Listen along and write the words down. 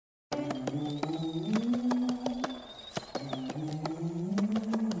You're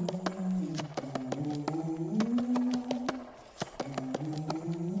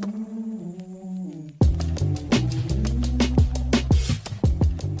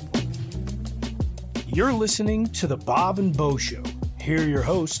listening to the Bob and Bo Show. Here are your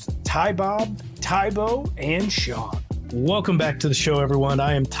hosts, Ty Bob, Ty Bo, and Sean. Welcome back to the show, everyone.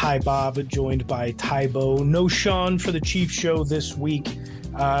 I am Ty Bob, joined by Ty Bo. No Sean for the Chief Show this week.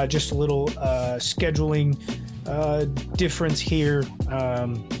 Just a little scheduling difference here.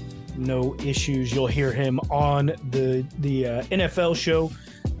 No issues. You'll hear him on the NFL show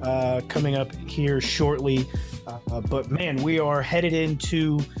coming up here shortly. But man, we are headed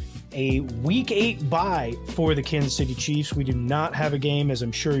into a Week 8 bye for the Kansas City Chiefs. We do not have a game, as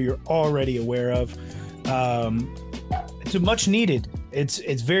I'm sure you're already aware of. It's a much needed. It's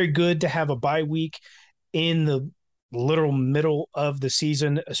very good to have a bye week in the literal middle of the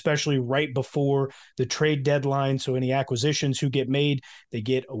season, especially right before the trade deadline. So any acquisitions who get made, they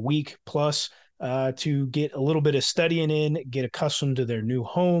get a week plus to get a little bit of studying in, get accustomed to their new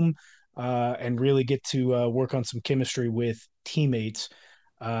home, and really get to work on some chemistry with teammates.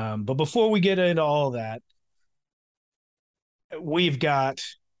 But before we get into all that, we've got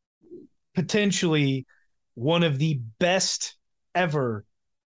potentially one of the best ever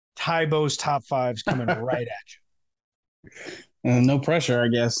Tybo's top fives coming right at you. No pressure, I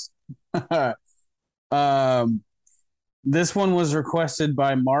guess. This one was requested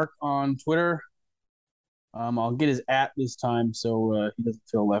by Mark on Twitter. I'll get his @ this time so he doesn't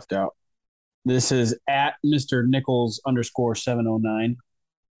feel left out. This is @ Mr. Nichols _709.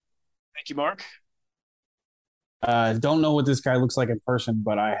 Thank you, Mark. Don't know what this guy looks like in person,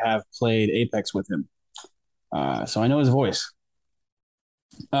 but I have played Apex with him. So I know his voice.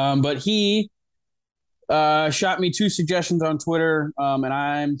 But he shot me 2 suggestions on Twitter, and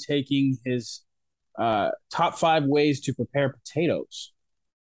I'm taking his top 5 ways to prepare potatoes.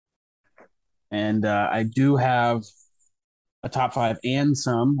 And I do have a top 5 and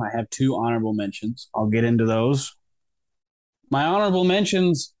some. I have 2 honorable mentions. I'll get into those. My honorable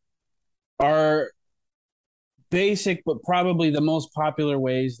mentions are basic, but probably the most popular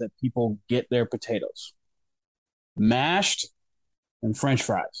ways that people get their potatoes: mashed and French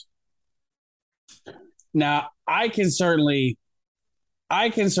fries. Now, I can certainly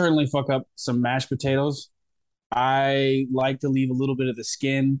fuck up some mashed potatoes. I like to leave a little bit of the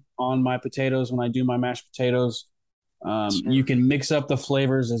skin on my potatoes when I do my mashed potatoes. Sure. You can mix up the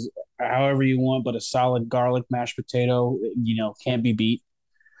flavors as however you want, but a solid garlic mashed potato, can't be beat.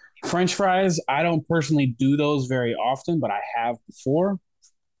 French fries, I don't personally do those very often, but I have before.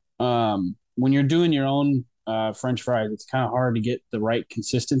 When you're doing your own French fries, it's kind of hard to get the right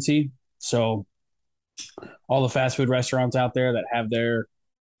consistency. So all the fast food restaurants out there that have their,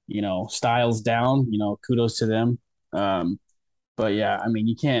 styles down, kudos to them. But yeah, I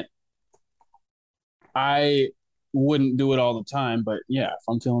mean, I wouldn't do it all the time, but yeah, if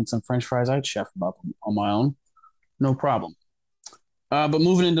I'm feeling some French fries, I'd chef them up on my own. No problem. But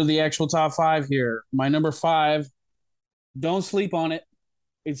moving into the actual top 5 here, my number 5, don't sleep on it.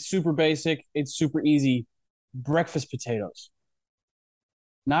 It's super basic. It's super easy. Breakfast potatoes.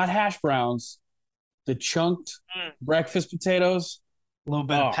 Not hash browns. The chunked breakfast potatoes. A little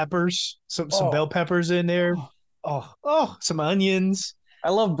bit of peppers, some bell peppers in there. Some onions. I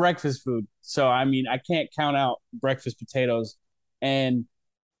love breakfast food. So, I mean, I can't count out breakfast potatoes. And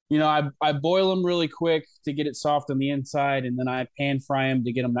I boil them really quick to get it soft on the inside, and then I pan fry them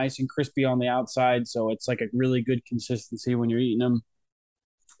to get them nice and crispy on the outside. So it's like a really good consistency when you're eating them.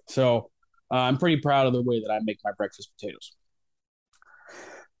 So I'm pretty proud of the way that I make my breakfast potatoes.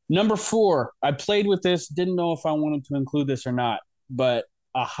 Number 4, I played with this, didn't know if I wanted to include this or not, but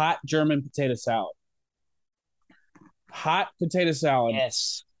a hot German potato salad. Hot potato salad.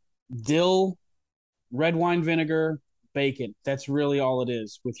 Yes. Dill, red wine vinegar, bacon. That's really all it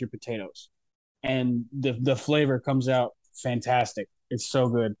is with your potatoes, and the flavor comes out fantastic. It's so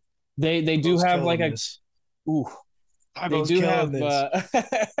good. They do have like this. They do have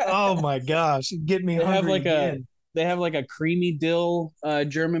oh my gosh, get me hungry again. They have like a creamy dill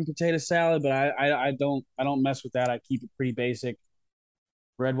German potato salad, but I don't mess with that. I keep it pretty basic.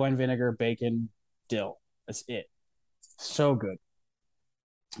 Red wine vinegar, bacon, dill. That's it. So good.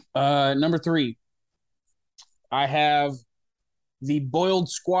 Number 3, I have the boiled,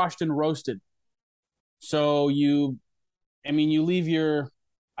 squashed, and roasted. So you leave your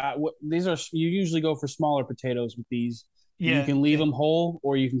you usually go for smaller potatoes with these. Yeah, you can leave them whole,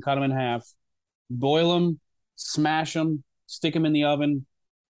 or you can cut them in half. Boil them, smash them, stick them in the oven.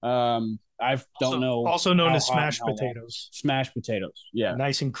 I don't know Also known how as hot and smashed how long. potatoes. Smashed potatoes. Yeah.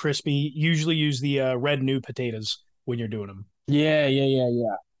 Nice and crispy. Usually use the red new potatoes when you're doing them. Yeah.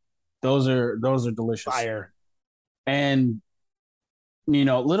 Those are delicious. Fire. And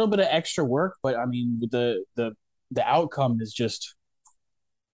a little bit of extra work, but I mean the outcome is just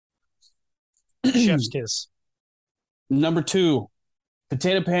Chef's kiss. number 2,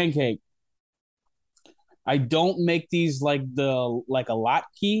 potato pancake. I don't make these like a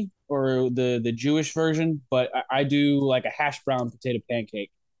latke or the Jewish version, but I do like a hash brown potato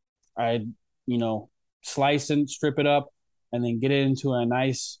pancake. I slice and strip it up and then get it into a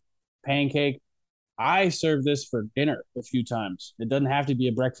nice pancake. I serve this for dinner a few times. It doesn't have to be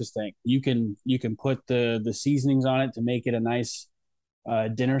a breakfast thing. You can put the seasonings on it to make it a nice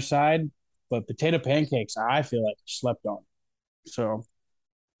dinner side. But potato pancakes, I feel like slept on. So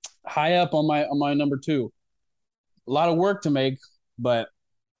high up on my number 2. A lot of work to make, but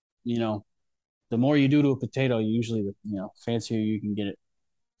the more you do to a potato, usually the fancier you can get it.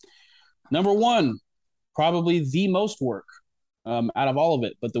 Number 1, probably the most work out of all of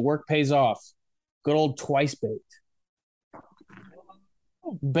it, but the work pays off. Good old twice baked.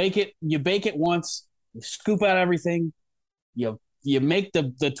 You bake it once, you scoop out everything, you make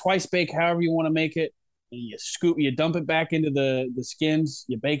the twice bake however you want to make it, and you dump it back into the skins,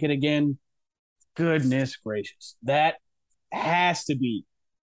 you bake it again. Goodness gracious. That has to be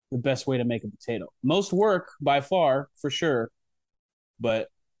the best way to make a potato. Most work by far, for sure, but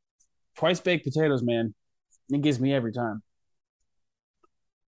twice baked potatoes, man, it gives me every time.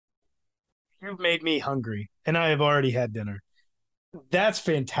 You've made me hungry, and I have already had dinner. That's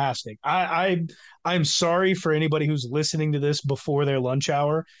fantastic. I'm sorry for anybody who's listening to this before their lunch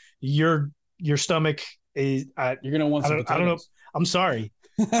hour. Your stomach is. You're gonna want some potatoes. I don't know. I'm sorry.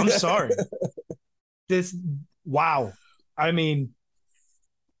 I'm sorry. This. Wow. I mean,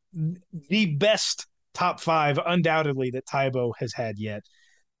 the best top 5 undoubtedly that Tybo has had yet.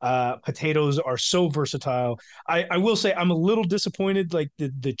 Potatoes are so versatile. I will say I'm a little disappointed. Like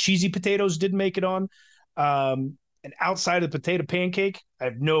the cheesy potatoes didn't make it on. And outside of the potato pancake, I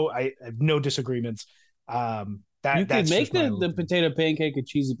have no disagreements. You could make the potato pancake a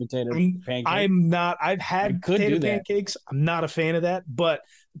cheesy potato pancake. I'm not. I've had potato pancakes. I'm not a fan of that, but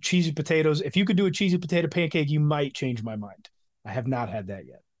cheesy potatoes. If you could do a cheesy potato pancake, you might change my mind. I have not had that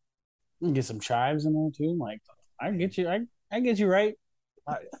yet. You can get some chives in there too. Like I get you. I get you right.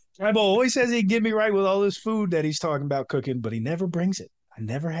 Tybo always says he'd get me right with all this food that he's talking about cooking, but he never brings it. I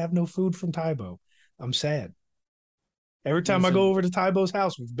never have no food from Tybo. I'm sad. Every time I go over to Tybo's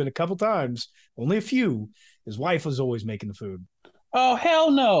house, we've been a couple times, only a few. His wife was always making the food. Oh hell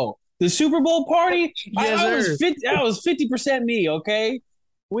no! The Super Bowl party? Yes, I was 50% me. Okay,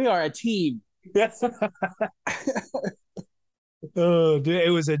 we are a team. Oh, dude,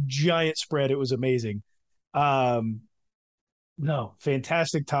 it was a giant spread. It was amazing. No,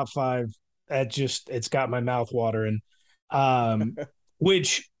 fantastic top 5. It's got my mouth watering.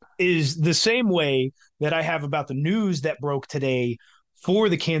 Which is the same way that I have about the news that broke today for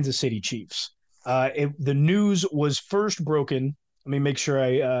the Kansas City Chiefs. The news was first broken. Let me make sure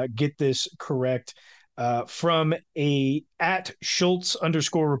I get this correct. From at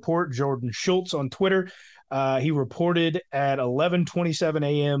Schultz_report, Jordan Schultz on Twitter. He reported at 11:27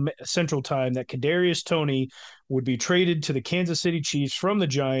 a.m. Central Time that Kadarius Toney would be traded to the Kansas City Chiefs from the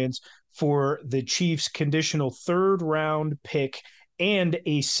Giants for the Chiefs' conditional 3rd round pick and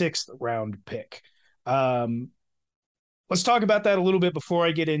a 6th round pick. Let's talk about that a little bit before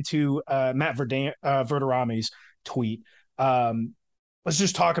I get into Matt Verderami's tweet. Let's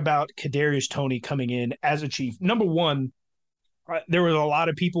just talk about Kadarius Toney coming in as a Chief. Number 1, there was a lot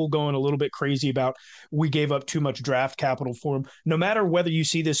of people going a little bit crazy about we gave up too much draft capital for him. No matter whether you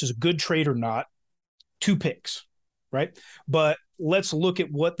see this as a good trade or not, 2 picks, right? But let's look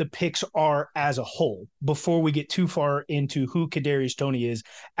at what the picks are as a whole before we get too far into who Kadarius Toney is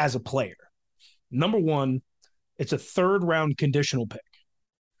as a player. Number 1, it's a 3rd round conditional pick.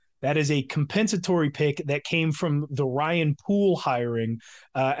 That is a compensatory pick that came from the Ryan Poole hiring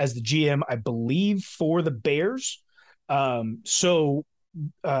as the GM, I believe, for the Bears. So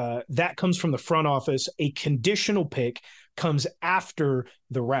that comes from the front office. A conditional pick comes after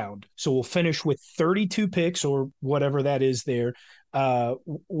the round. So we'll finish with 32 picks or whatever that is there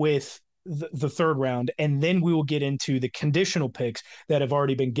with the 3rd round. And then we will get into the conditional picks that have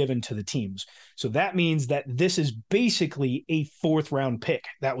already been given to the teams. So that means that this is basically a 4th round pick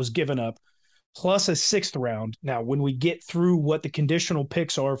that was given up plus a 6th round. Now, when we get through what the conditional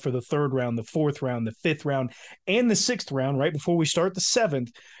picks are for the 3rd round, the 4th round, the 5th round, and the 6th round, right before we start the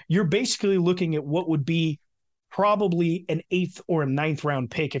 7th, you're basically looking at what would be probably an 8th or a 9th round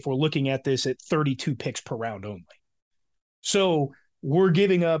pick if we're looking at this at 32 picks per round only. So we're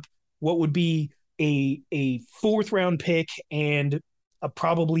giving up what would be a 4th round pick and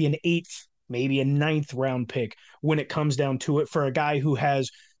probably an 8th, maybe a 9th round pick when it comes down to it for a guy who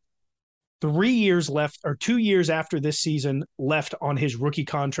has 3 years left, or 2 years after this season left on his rookie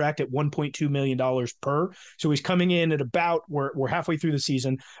contract at $1.2 million per. So he's coming in at about, we're halfway through the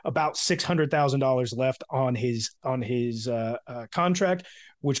season, about $600,000 left on his contract,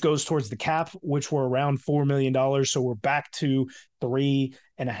 which goes towards the cap, which were around $4 million. So we're back to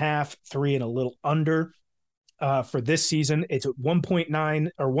 3.5, 3 and a little under. For this season, it's 1.9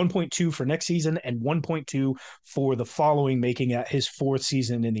 or 1.2 for next season and 1.2 for the following, making that his 4th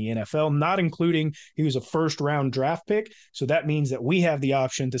season in the NFL, not including he was a 1st-round draft pick. So that means that we have the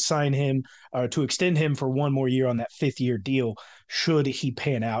option to sign him or to extend him for one more year on that 5th-year deal should he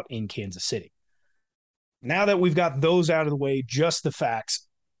pan out in Kansas City. Now that we've got those out of the way, just the facts,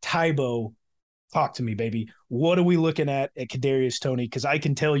 Tybo, talk to me, baby. What are we looking at Kadarius Toney? Because I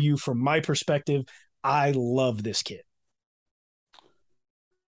can tell you from my perspective, I love this kid.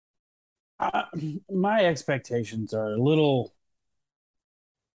 My expectations are a little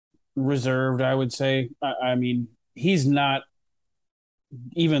reserved, I would say. I mean, he's not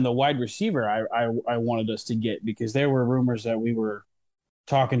even the wide receiver I wanted us to get, because there were rumors that we were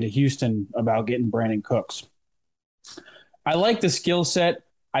talking to Houston about getting Brandon Cooks. I like the skill set.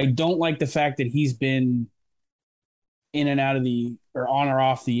 I don't like the fact that he's been in and out of or on or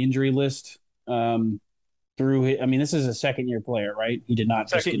off the injury list. I mean, this is a 2nd-year player, right? He did not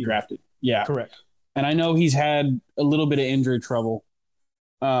just get drafted. Yeah. Correct. And I know he's had a little bit of injury trouble.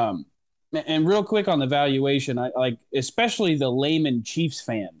 And real quick on the valuation, I like, especially the layman Chiefs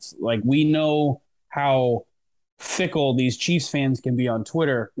fans, like, we know how fickle these Chiefs fans can be on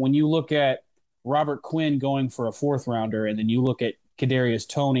Twitter. When you look at Robert Quinn going for a 4th rounder, and then you look at Kadarius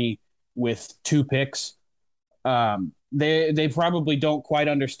Toney with 2 picks, they probably don't quite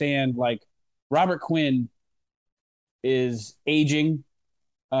understand, like, Robert Quinn is aging,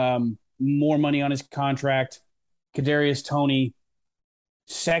 more money on his contract. Kadarius Toney,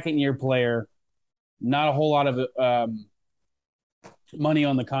 2nd-year player, not a whole lot of money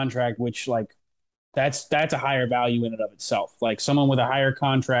on the contract, which, like, that's a higher value in and of itself. Like, someone with a higher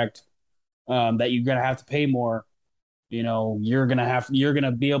contract that you're going to have to pay more, you know, you're going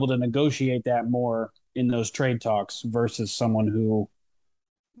to be able to negotiate that more in those trade talks versus someone who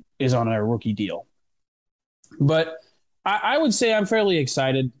is on a rookie deal. But I would say I'm fairly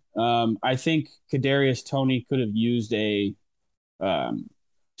excited. I think Kadarius Toney could have used a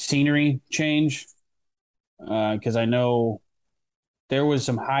scenery change, because I know there was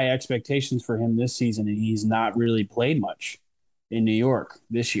some high expectations for him this season, and he's not really played much in New York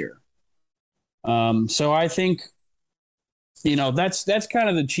this year. So I think, you know, that's kind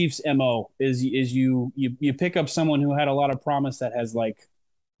of the Chiefs' MO is you pick up someone who had a lot of promise that has, like,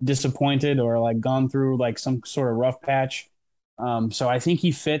 disappointed or, like, gone through, like, some sort of rough patch. So I think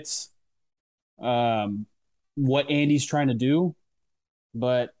he fits what Andy's trying to do,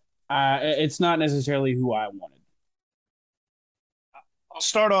 but it's not necessarily who I wanted. I'll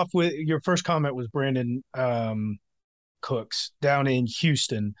start off with your first comment was Brandon Cooks down in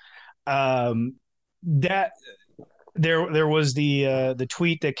Houston. That there was the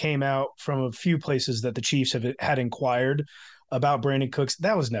tweet that came out from a few places that the Chiefs had inquired about Brandon Cooks.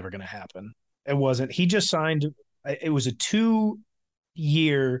 That was never going to happen. It wasn't. He just signed. It was a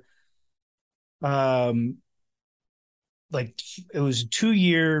 2-year, like, it was a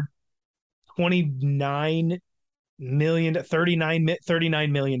 2-year, $39 million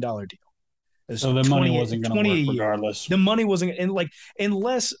deal. So the money wasn't going to work regardless. The money wasn't, and, like,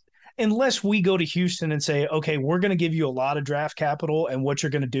 unless we go to Houston and say, okay, we're going to give you a lot of draft capital, and what you're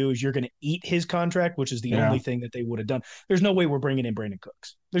going to do is you're going to eat his contract, which is the only thing that they would have done. There's no way we're bringing in Brandon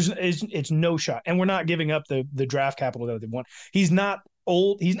Cooks. It's no shot, and we're not giving up the draft capital that they want. He's not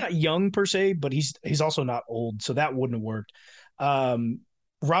old. He's not young per se, but he's also not old, so that wouldn't have worked.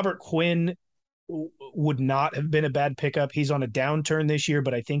 Robert Quinn would not have been a bad pickup. He's on a downturn this year,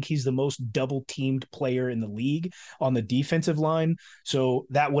 but I think he's the most double-teamed player in the league on the defensive line. So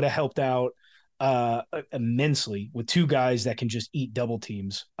that would have helped out immensely with 2 guys that can just eat double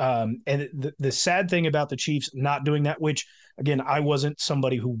teams. And the sad thing about the Chiefs not doing that, which, again, I wasn't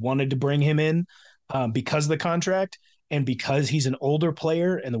somebody who wanted to bring him in because of the contract and because he's an older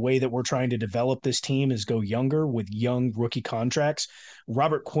player, and the way that we're trying to develop this team is go younger with young rookie contracts.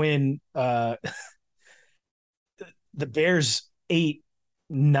 Robert Quinn, the Bears ate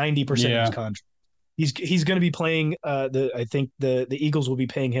 90% of his contract. He's going to be playing. I think the Eagles will be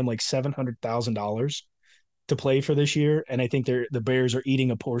paying him like $700,000 to play for this year, and I think the Bears are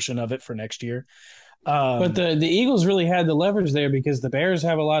eating a portion of it for next year. But the Eagles really had the leverage there because the Bears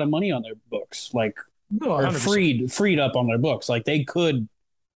have a lot of money on their books, like no, or 100%. freed up on their books. Like they could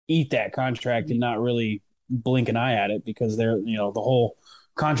eat that contract and not really blink an eye at it because they're the whole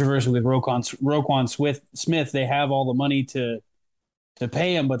controversy with Roquan Smith. They have all the money to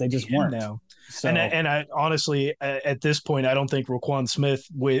pay him, but they just weren't. Now. So And I honestly, at this point, I don't think Roquan Smith,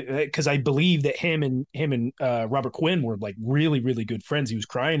 because I believe that him and Robert Quinn were like really, really good friends. He was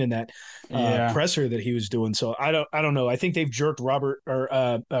crying in that presser that he was doing. So I don't know. I think they've jerked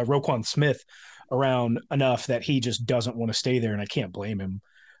Roquan Smith around enough that he just doesn't want to stay there, and I can't blame him.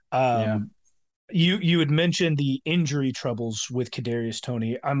 yeah. You had mentioned the injury troubles with Kadarius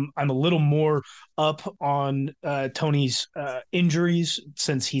Toney. I'm a little more up on Toney's injuries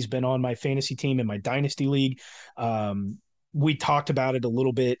since he's been on my fantasy team in my dynasty league. We talked about it a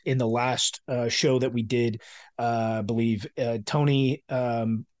little bit in the last show that we did. I believe Toney,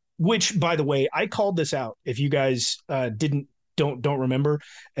 which by the way, I called this out. If you guys don't remember,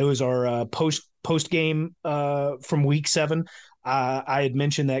 it was our post game from week 7. I had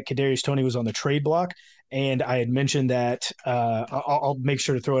mentioned that Kadarius Toney was on the trade block, and I had mentioned that I'll make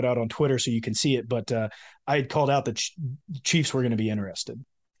sure to throw it out on Twitter so you can see it. But I had called out that Chiefs were going to be interested,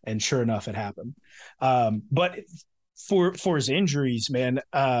 and sure enough, it happened. But for his injuries, man,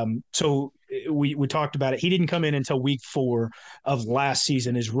 so we talked about it. He didn't come in until week 4 of last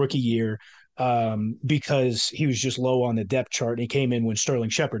season, his rookie year, because he was just low on the depth chart, and he came in when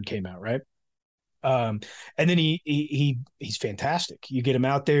Sterling Shepard came out, right? And then he's fantastic. You get him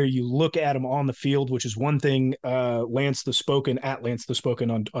out there, you look at him on the field, which is one thing. Lance the Spoken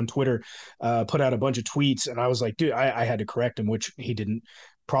on Twitter put out a bunch of tweets, and I was like, dude, I had to correct him, which he didn't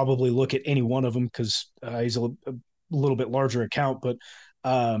probably look at any one of them because he's a little bit larger account. But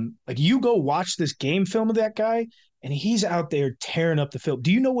like, you go watch this game film of that guy, and he's out there tearing up the field.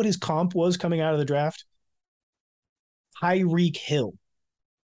 Do you know what his comp was coming out of the draft? Tyreek Hill.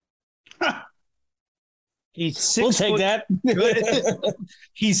 He's 6 we'll take that.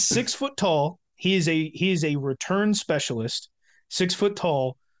 He's 6 foot tall. He is a return specialist, 6 foot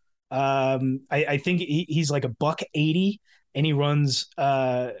tall. I think he's like $180, and he runs.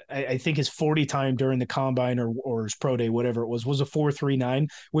 I think his 40 time during the combine or his pro day, whatever it was a 4.39,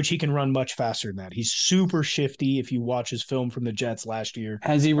 which he can run much faster than that. He's super shifty. If you watch his film from the Jets last year,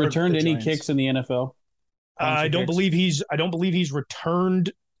 has he returned any kicks in the NFL? I don't believe he's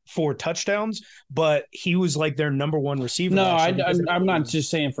returned for touchdowns, but he was like their number one receiver. No, I'm not just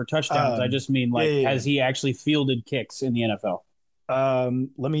saying for touchdowns. I just mean has he actually fielded kicks in the NFL?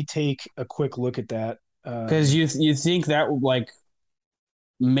 Let me take a quick look at that. Because you think that like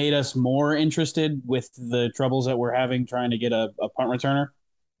made us more interested with the troubles that we're having trying to get a punt returner?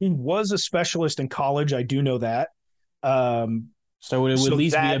 He was a specialist in college. I do know that. So it would at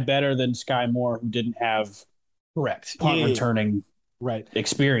least be a better than Sky Moore, who didn't have correct punt returning right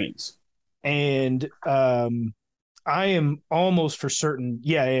experience. And I am almost for certain.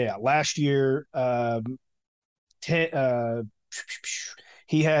 Yeah. Last year,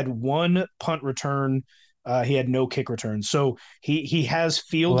 he had one punt return. He had no kick returns. So he has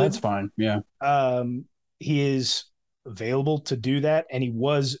fielded. Well, that's fine. Yeah. He is available to do that, and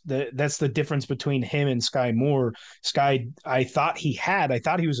that's the difference between him and Sky Moore. Sky, I thought he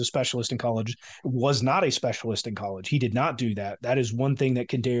was a specialist in college, was not a specialist in college. He did not do that. That is one thing that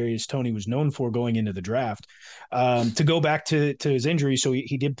Kadarius Toney was known for going into the draft. To go back to his injury, so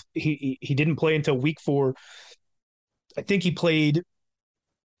he didn't play until week 4. I think he played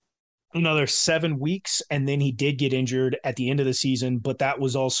another 7 weeks, and then he did get injured at the end of the season, but that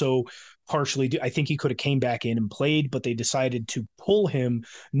was also partially, I think he could have came back in and played, but they decided to pull him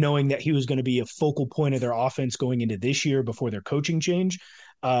knowing that he was going to be a focal point of their offense going into this year before their coaching change.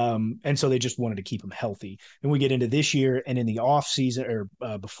 And so they just wanted to keep him healthy. And we get into this year, and in the off season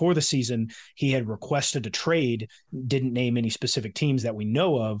or before the season, he had requested a trade, didn't name any specific teams that we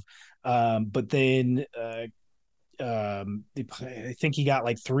know of. But then I think he got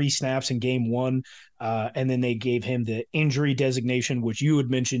like 3 snaps in game 1, and then they gave him the injury designation, which you had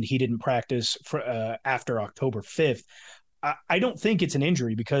mentioned he didn't practice after October 5th. I don't think it's an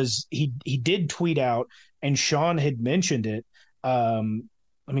injury because he did tweet out, and Sean had mentioned it.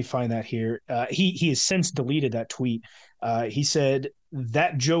 Let me find that here. He has since deleted that tweet. He said,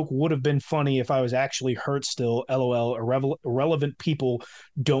 "That joke would have been funny if I was actually hurt still. LOL. Irrelevant people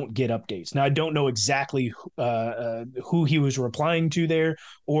don't get updates." Now, I don't know exactly who he was replying to there,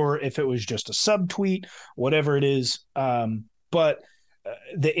 or if it was just a subtweet, whatever it is. But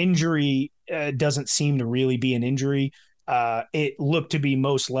the injury doesn't seem to really be an injury. It looked to be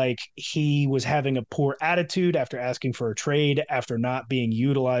most like he was having a poor attitude after asking for a trade, after not being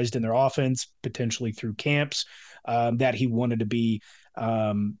utilized in their offense, potentially through camps, that he wanted to be.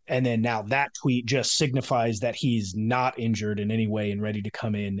 And then now that tweet just signifies that he's not injured in any way and ready to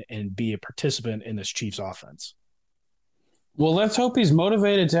come in and be a participant in this Chiefs offense. Well, let's hope he's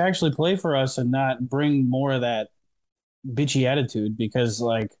motivated to actually play for us and not bring more of that bitchy attitude, because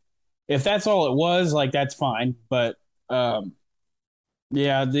like if that's all it was, like that's fine. But yeah,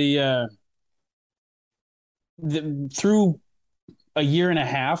 through a year and a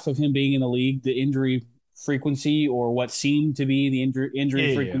half of him being in the league, the injury frequency, or what seemed to be the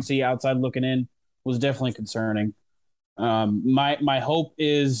injury frequency outside looking in, was definitely concerning. My hope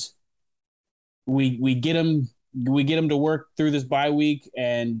is we get him to work through this bye week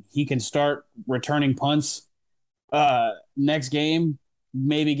and he can start returning punts next game.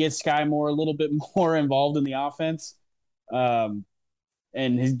 Maybe get Sky Moore a little bit more involved in the offense, and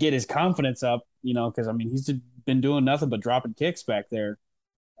get his confidence up. Because I mean he's been doing nothing but dropping kicks back there.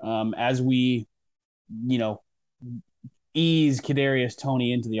 As we, ease Kadarius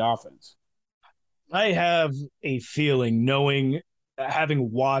Toney into the offense. I have a feeling,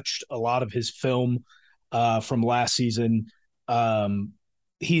 having watched a lot of his film from last season,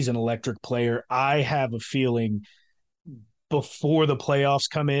 he's an electric player. I have a feeling before the playoffs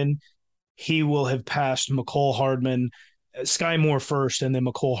come in, he will have passed McCole Hardman, Sky Moore first, and then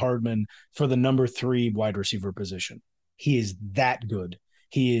McCole Hardman for the number 3 wide receiver position. He is that good.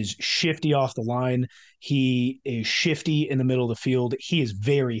 He is shifty off the line. He is shifty in the middle of the field. He is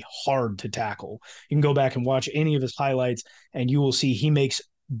very hard to tackle. You can go back and watch any of his highlights, and you will see he makes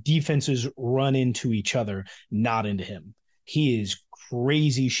defenses run into each other, not into him. He is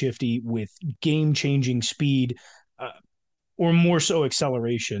crazy shifty with game-changing speed, or more so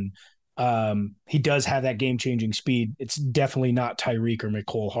acceleration. He does have that game-changing speed. It's definitely not Tyreek or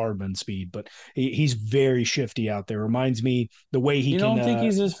McCole Hardman speed, but he's very shifty out there. Reminds me the way he You can. don't think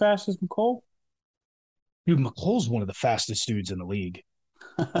he's as fast as McCole? Dude, McCole's one of the fastest dudes in the league.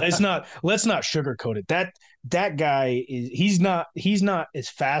 Let's not sugarcoat it. That guy he's not as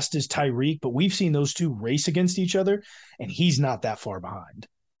fast as Tyreek, but we've seen those two race against each other, and he's not that far behind.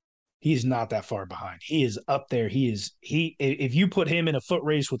 He's not that far behind. He is up there. If you put him in a foot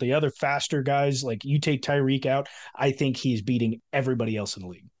race with the other faster guys, like you take Tyreek out, I think he's beating everybody else in the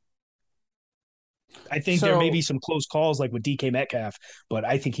league. I think there may be some close calls like with DK Metcalf, but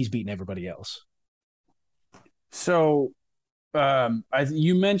I think he's beating everybody else. So,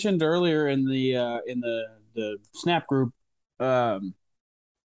 you mentioned earlier in the Snap group,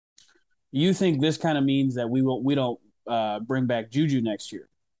 you think this kind of means that we don't bring back Juju next year.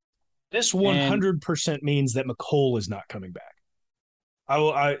 This 100% means that McCole is not coming back.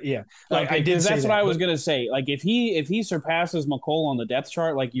 Yeah. Like okay, I did say that's that, what I was gonna say. Like if he surpasses McCole on the depth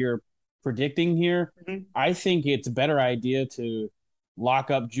chart, like you're predicting here, I think it's a better idea to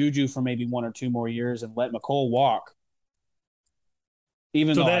lock up Juju for maybe 1 or 2 more years and let McCole walk.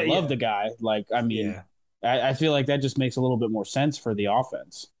 Even though I love the guy, like I mean, I feel like that just makes a little bit more sense for the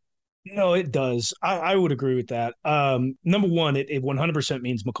offense. No, it does. I would agree with that. Number one, it 100%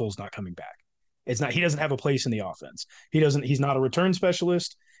 means McColl's not coming back. It's not. He doesn't have a place in the offense. He's not a return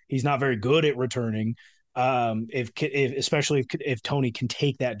specialist. He's not very good at returning. Especially if Toney can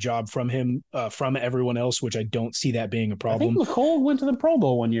take that job from him, from everyone else, which I don't see that being a problem. I think McCole went to the Pro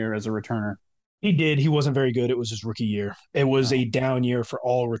Bowl one year as a returner. He did. He wasn't very good. It was his rookie year. It was a down year for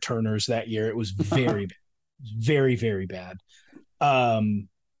all returners that year. It was very, very, very bad.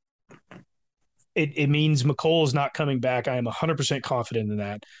 It means McCole is not coming back. I am 100% confident in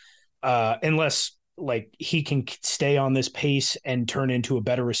that, unless like he can stay on this pace and turn into a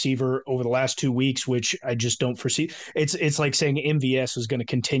better receiver over the last 2 weeks, which I just don't foresee. It's like saying MVS is going to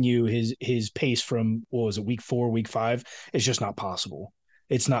continue his pace from, what was it, week 4, week 5? It's just not possible.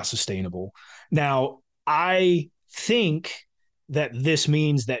 It's not sustainable. Now, I think that this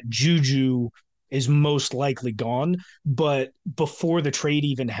means that Juju is most likely gone, but before the trade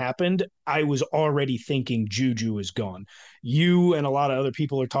even happened, I was already thinking Juju is gone. You and a lot of other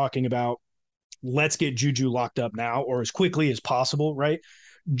people are talking about, let's get Juju locked up now or as quickly as possible, right?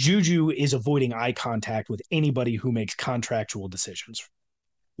 Juju is avoiding eye contact with anybody who makes contractual decisions.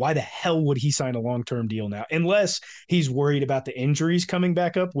 Why the hell would he sign a long-term deal now? Unless he's worried about the injuries coming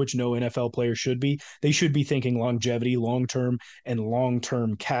back up, which no NFL player should be. They should be thinking longevity, long-term, and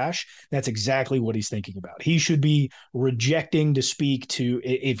long-term cash. That's exactly what he's thinking about. He should be rejecting to speak to,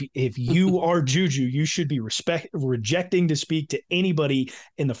 if you are Juju, you should be rejecting to speak to anybody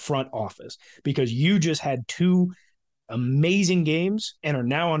in the front office, because you just had 2 amazing games and are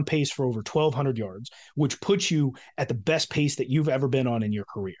now on pace for over 1,200 yards, which puts you at the best pace that you've ever been on in your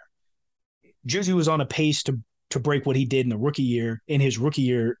career. Juju was on a pace to break what he did in his rookie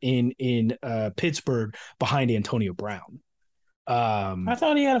year in Pittsburgh behind Antonio Brown. I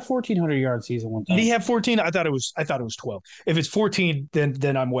thought he had a 1,400 yard season one time. Did he have 14? I thought it was 12. If it's 14,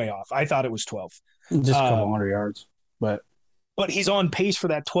 then I'm way off. I thought it was 12. Just a couple hundred yards, but he's on pace for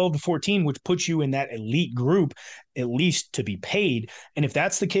that 12 to 14, which puts you in that elite group, at least to be paid. And if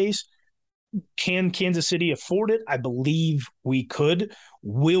that's the case, can Kansas City afford it? I believe we could.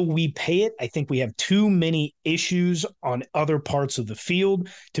 Will we pay it? I think we have too many issues on other parts of the field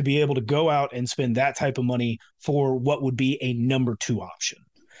to be able to go out and spend that type of money for what would be a number 2 option.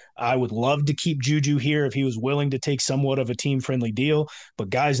 I would love to keep Juju here if he was willing to take somewhat of a team-friendly deal, but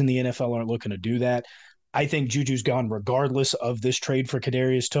guys in the NFL aren't looking to do that. I think Juju's gone regardless of this trade for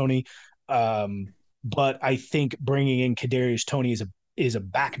Kadarius Toney. But I think bringing in Kadarius Toney is a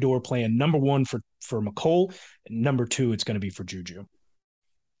backdoor plan. Number 1 for McCole, and number 2 it's going to be for Juju.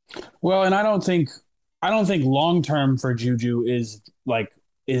 Well, and I don't think long term for Juju is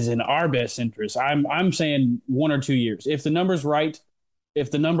in our best interest. I'm saying 1 or 2 years. If the number's right,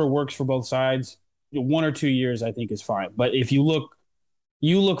 if the number works for both sides, 1 or 2 years I think is fine. But if you look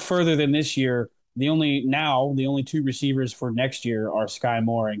further than this year, the only 2 receivers for next year are Sky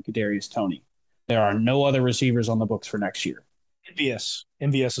Moore and Kadarius Toney. There are no other receivers on the books for next year.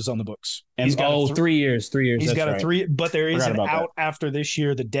 MVS is on the books. He's got 3 years. 3 years. He's got right. a 3, but there is an out after this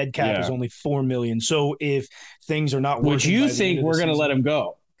year. The dead cap is only $4 million. So if things are not working, which you think we're going to let him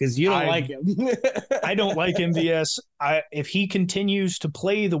go because you don't like him. I don't like MVS. If he continues to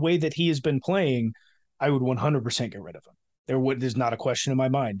play the way that he has been playing, I would 100% get rid of him. There's not a question in my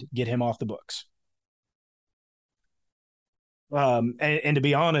mind. Get him off the books. And to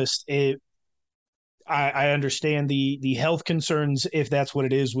be honest, I understand the health concerns, if that's what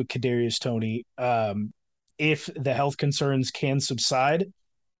it is with Kadarius Toney. If the health concerns can subside,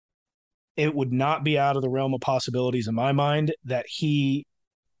 it would not be out of the realm of possibilities in my mind that he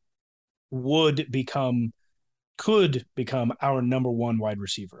could become our number 1 wide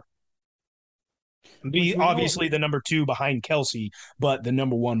receiver. Be obviously the number 2 behind Kelsey, but the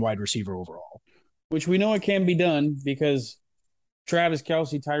number 1 wide receiver overall. Which we know it can be done because Travis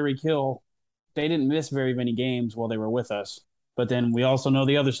Kelce, Tyreek Hill, they didn't miss very many games while they were with us. But then we also know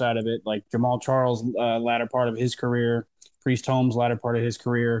the other side of it, like Jamal Charles' latter part of his career, Priest Holmes' latter part of his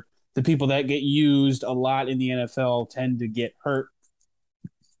career. The people that get used a lot in the NFL tend to get hurt.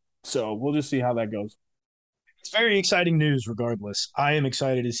 So we'll just see how that goes. It's very exciting news regardless. I am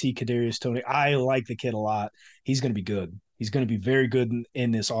excited to see Kadarius Toney. I like the kid a lot. He's going to be good. He's going to be very good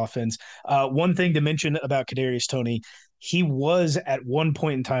in this offense. One thing to mention about Kadarius Toney, he was at one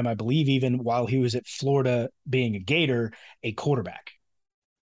point in time, I believe even while he was at Florida being a Gator, a quarterback.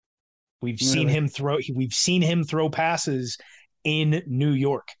 We've seen him throw passes in New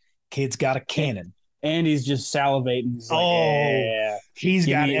York. Kid's got a cannon. And he's just salivating. He's like, he's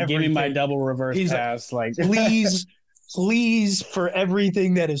got everything. Give me my double reverse pass. Like, please, for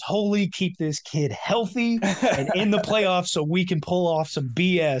everything that is holy, keep this kid healthy and in the playoffs so we can pull off some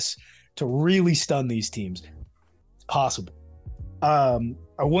BS to really stun these teams. It's possible. I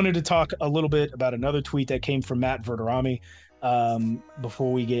wanted to talk a little bit about another tweet that came from Matt Verderami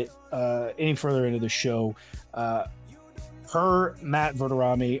before we get any further into the show. Per Matt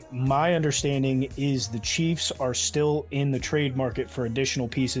Verderami, my understanding is the Chiefs are still in the trade market for additional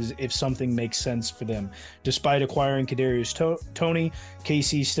pieces if something makes sense for them. Despite acquiring Kadarius Toney,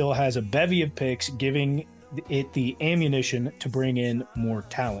 KC still has a bevy of picks, giving it the ammunition to bring in more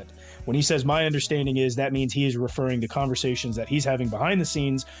talent. When he says my understanding is, that means he is referring to conversations that he's having behind the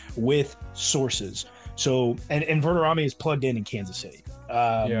scenes with sources. So, and Verderami is plugged in Kansas City.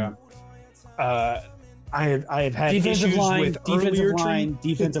 I have had issues with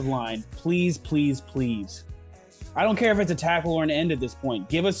defensive line. Please. I don't care if it's a tackle or an end at this point.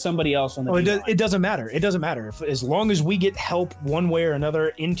 Give us somebody else on the line. It doesn't matter. It doesn't matter. As long as we get help one way or another,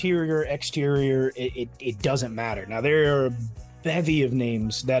 interior, exterior, it doesn't matter. Now, there are a bevy of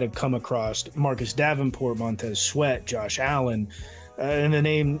names that have come across: Marcus Davenport, Montez Sweat, Josh Allen, and the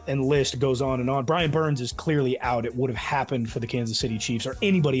name and list goes on and on. Brian Burns is clearly out. It would have happened for the Kansas City Chiefs or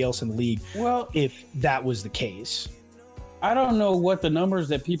anybody else in the league if that was the case. I don't know what the numbers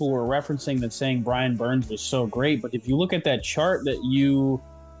that people were referencing that's saying Brian Burns was so great, but if you look at that chart that you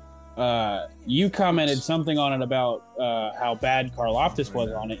commented something on it about how bad Karlaftis was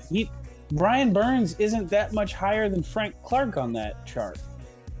on it, Brian Burns isn't that much higher than Frank Clark on that chart.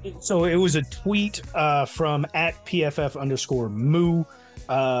 So it was a tweet from @PFF_Moo.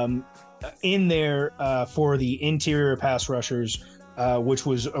 in there for the interior pass rushers, which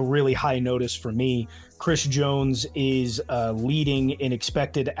was a really high notice for me. Chris Jones is leading in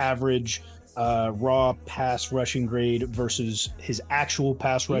expected average raw pass rushing grade versus his actual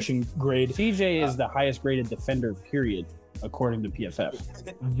pass rushing grade. CJ is the highest graded defender, period, according to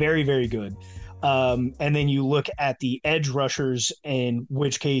PFF. Very, very good. And then you look at the edge rushers, in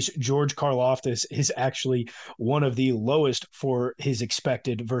which case George Karlaftis is actually one of the lowest for his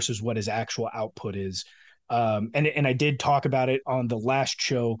expected versus what his actual output is. And I did talk about it on the last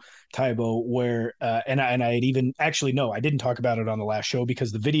show, Tybo, where and I had even actually no, I didn't talk about it on the last show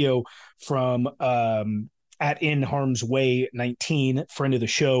because the video from at In Harm's Way 19, friend of the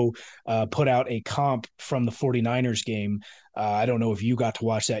show, put out a comp from the 49ers game. I don't know if you got to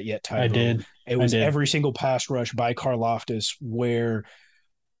watch that yet, Tybo. I did. It was every single pass rush by Karlaftis where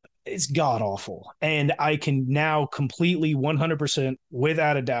it's god awful. And I can now completely 100%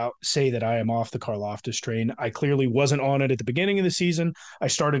 without a doubt say that I am off the Karlaftis train. I clearly wasn't on it at the beginning of the season. I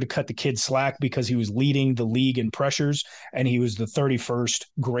started to cut the kid slack because he was leading the league in pressures and he was the 31st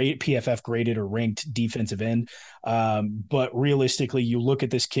grade PFF graded or ranked defensive end. But realistically, you look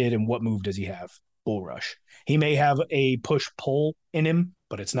at this kid and what move does he have? Bull rush. He may have a push pull in him,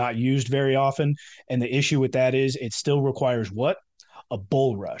 but it's not used very often. And the issue with that is it still requires what? A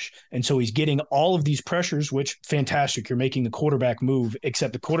bull rush. And so he's getting all of these pressures, which fantastic. You're making the quarterback move,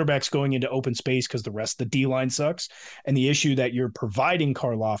 except the quarterback's going into open space because the rest of the D-line sucks. And the issue that you're providing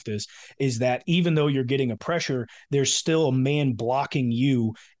Karlaftis is that even though you're getting a pressure, there's still a man blocking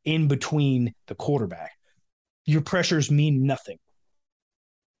you in between the quarterback. Your pressures mean nothing.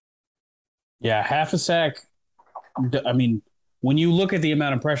 Yeah, half a sack. I mean, when you look at the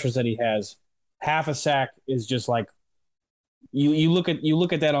amount of pressures that he has, half a sack is just like you look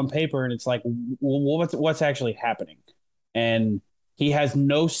at that on paper and it's like, well, what's actually happening? And he has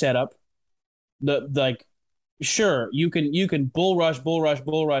no setup. Sure, you can bull rush,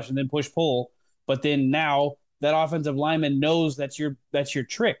 and then push pull, but then now that offensive lineman knows that's your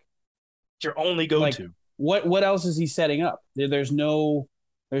trick. It's your only go-to. Like, what else is he setting up? There's no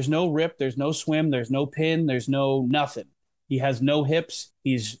rip, there's no swim, there's no pin, there's no nothing. He has no hips.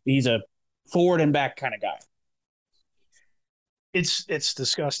 He's a forward and back kind of guy. It's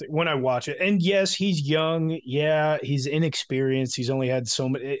disgusting when I watch it. And yes, he's young. Yeah, he's inexperienced. He's only had so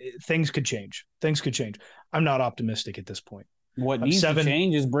many things could change. I'm not optimistic at this point. What needs to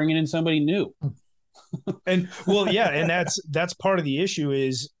change is bringing in somebody new. And well, yeah, and that's part of the issue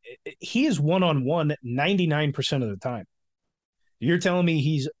is he is one-on-one 99% of the time. You're telling me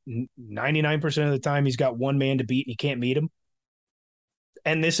he's 99% of the time he's got one man to beat and he can't meet him?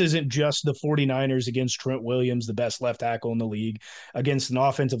 And this isn't just the 49ers against Trent Williams, the best left tackle in the league, against an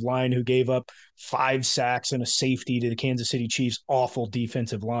offensive line who gave up 5 sacks and a safety to the Kansas City Chiefs' awful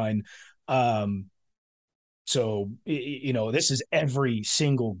defensive line. So, this is every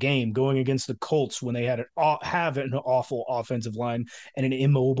single game going against the Colts when they have an awful offensive line and an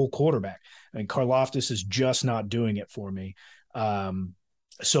immobile quarterback. I mean, Karlaftis is just not doing it for me.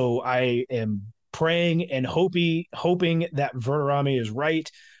 So I am praying and hoping that Verderame is right.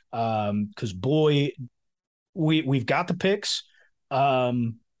 Because boy, we've got the picks. Let's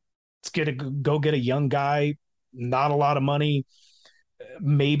go get a young guy, not a lot of money,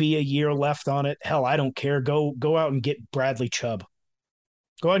 maybe a year left on it. Hell, I don't care. Go out and get Bradley Chubb.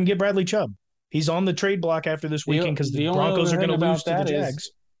 Go out and get Bradley Chubb. He's on the trade block after this weekend because the Broncos are going to lose to the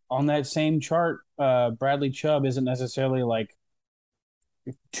Jags. On that same chart, Bradley Chubb isn't necessarily like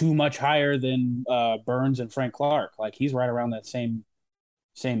too much higher than Burns and Frank Clark. Like he's right around that same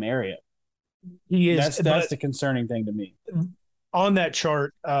area. He is. That's the concerning thing to me. On that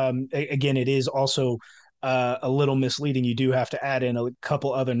chart, again, it is also a little misleading. You do have to add in a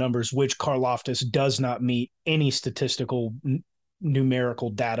couple other numbers, which Karlaftis does not meet any statistical numerical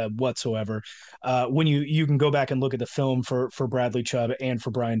data whatsoever. When you can go back and look at the film for Bradley Chubb and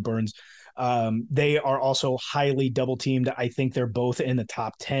for Brian Burns. They are also highly double teamed. I think they're both in the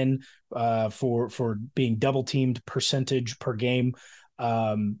top 10 for being double teamed percentage per game.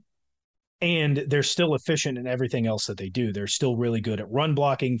 And they're still efficient in everything else that they do. They're still really good at run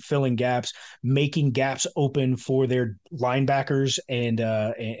blocking, filling gaps, making gaps open for their linebackers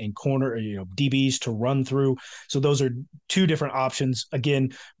and corner, DBs to run through. So those are two different options.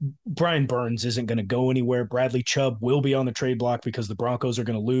 Again, Brian Burns isn't going to go anywhere. Bradley Chubb will be on the trade block because the Broncos are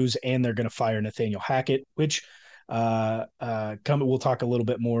going to lose and they're going to fire Nathaniel Hackett, which we'll talk a little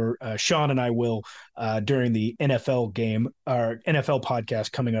bit more. Sean and I will during the NFL game or NFL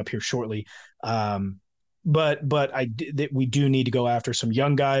podcast coming up here shortly. But we do need to go after some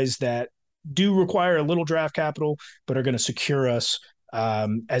young guys that do require a little draft capital, but are going to secure us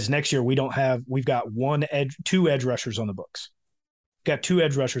As next year we've got two edge rushers on the books. Got two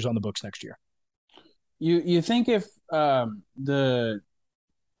edge rushers on the books next year. You think if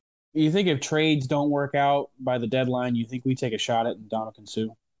trades don't work out by the deadline, you think we take a shot at Ndamukong Suh?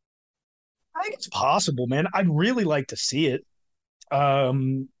 I think it's possible, man. I'd really like to see it. But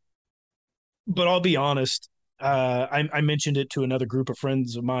I'll be honest. I mentioned it to another group of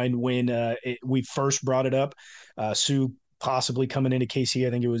friends of mine when we first brought it up. Suh possibly coming into KC. I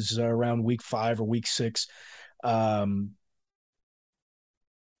think it was around week 5 or week 6. It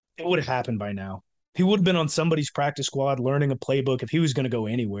would have happened by now. He would have been on somebody's practice squad learning a playbook if he was going to go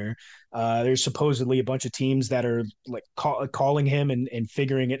anywhere. There's supposedly a bunch of teams that are like calling him and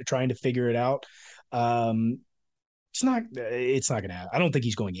trying to figure it out. It's not going to happen. I don't think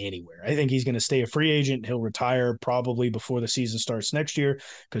he's going anywhere. I think he's going to stay a free agent. He'll retire probably before the season starts next year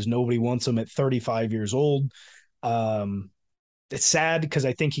because nobody wants him at 35 years old. It's sad because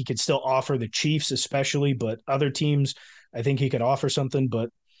I think he could still offer the Chiefs especially, but other teams, I think he could offer something. But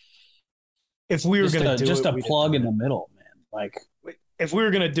if we were going to do just a plug in the middle, man. Like if we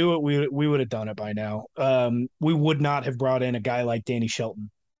were going to do it, we would have done it by now. We would not have brought in a guy like Danny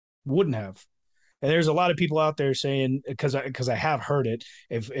Shelton. Wouldn't have. And there's a lot of people out there saying because I have heard it.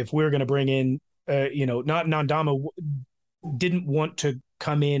 If we're going to bring in, not Ndama didn't want to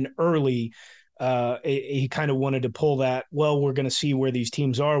come in early. He kind of wanted to pull that. Well, we're going to see where these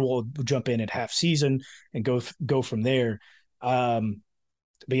teams are. We'll jump in at half season and go from there.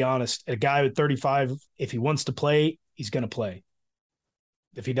 To be honest, a guy at 35, if he wants to play, he's going to play.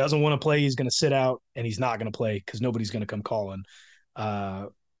 If he doesn't want to play, he's going to sit out and he's not going to play because nobody's going to come calling.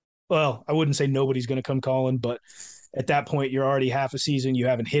 Well, I wouldn't say nobody's going to come calling, but at that point, you're already half a season. You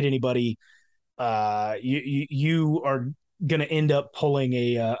haven't hit anybody. You are going to end up pulling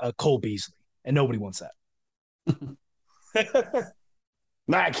a Cole Beasley, and nobody wants that.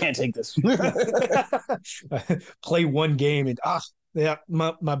 I can't take this. Play one game and yeah,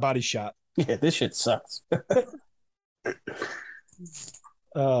 my body's shot. Yeah, this shit sucks.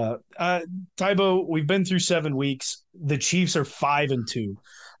 Tybo, we've been through 7 weeks. The Chiefs are 5-2.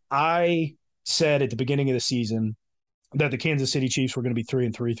 I said at the beginning of the season that the Kansas City Chiefs were going to be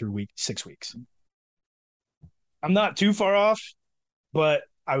 3-3 through 6 weeks. I'm not too far off, but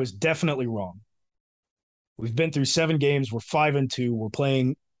I was definitely wrong. We've been through 7 games. We're 5-2. We're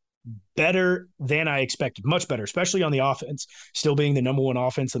playing better than I expected, much better, especially on the offense, still being the number 1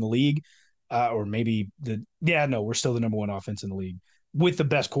 offense in the league, or maybe we're still the number 1 offense in the league with the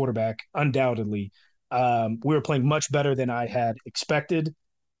best quarterback, undoubtedly. We were playing much better than I had expected,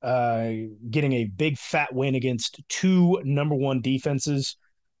 getting a big fat win against 2 number 1 defenses.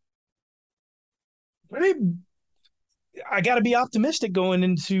 I got to be optimistic going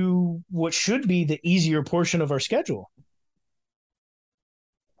into what should be the easier portion of our schedule.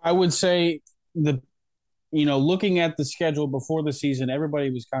 I would say looking at the schedule before the season,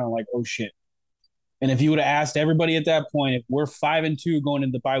 everybody was kind of like, oh shit. And if you would have asked everybody at that point, if we're 5-2 going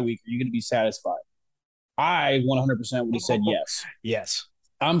into the bye week, are you going to be satisfied? I 100% would have said yes. Yes.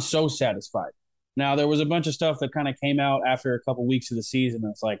 I'm so satisfied. Now, there was a bunch of stuff that kind of came out after a couple weeks of the season.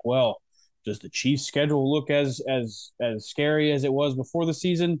 It's like, well, does the Chiefs schedule look as scary as it was before the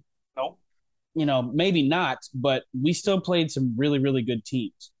season? Nope. Maybe not, but we still played some really, really good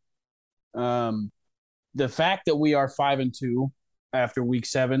teams. The fact that we are 5-2 after week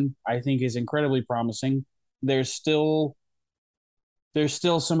 7, I think is incredibly promising. There's still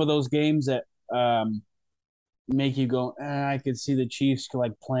some of those games that make you go, I could see the Chiefs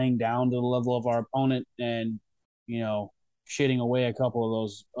like playing down to the level of our opponent and, shitting away a couple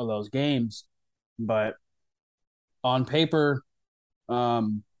of those games. But on paper,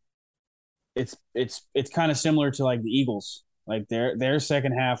 it's kind of similar to like the Eagles. Like their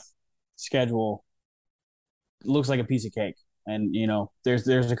second half schedule looks like a piece of cake. And there's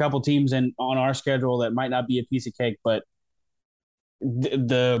a couple teams on our schedule that might not be a piece of cake, but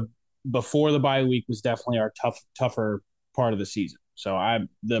the before the bye week was definitely our tougher part of the season. So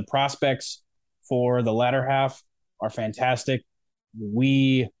the prospects for the latter half are fantastic.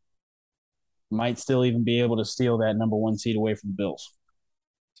 We might still even be able to steal that number 1 seed away from the Bills.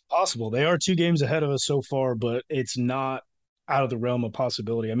 It's possible. They are 2 games ahead of us so far, but it's not out of the realm of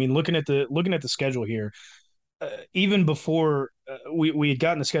possibility. I mean, looking at the schedule here, even before we had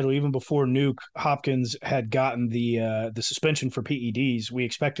gotten the schedule, even before Nuke Hopkins had gotten the suspension for PEDs, we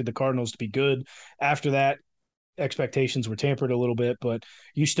expected the Cardinals to be good. After that, expectations were tempered a little bit, but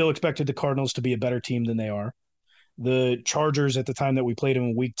you still expected the Cardinals to be a better team than they are. The Chargers at the time that we played them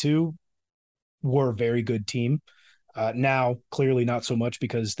in week 2 were a very good team. Now, clearly not so much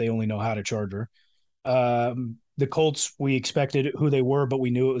because they only know how to charger. The Colts, we expected who they were, but we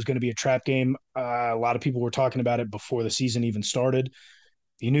knew it was going to be a trap game. A lot of people were talking about it before the season even started.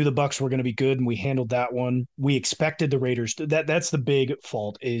 You knew the Bucks were going to be good, and we handled that one. We expected the Raiders that's the big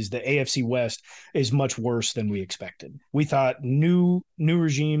fault, is the AFC West is much worse than we expected. We thought new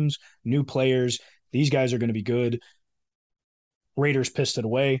regimes, new players, these guys are going to be good. Raiders pissed it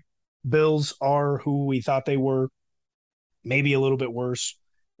away. Bills are who we thought they were, maybe a little bit worse.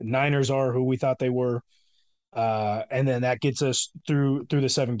 Niners are who we thought they were. And then that gets us through the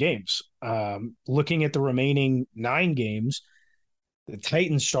 7 games. Looking at the remaining 9 games, the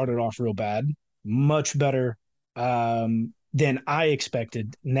Titans started off real bad, much better than I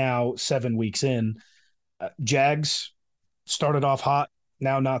expected. Now 7 weeks in, Jags started off hot,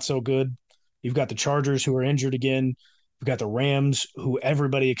 now not so good. You've got the Chargers, who are injured again. You've got the Rams, who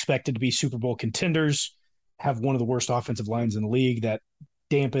everybody expected to be Super Bowl contenders, have one of the worst offensive lines in the league that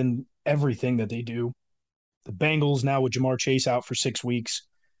dampen everything that they do. The Bengals, now with Jamar Chase out for 6 weeks,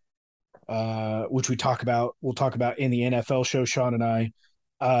 which we'll talk about in the NFL show, Sean and I.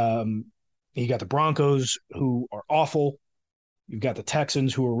 You got the Broncos, who are awful. You've got the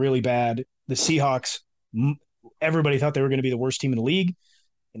Texans, who are really bad. The Seahawks, everybody thought they were going to be the worst team in the league,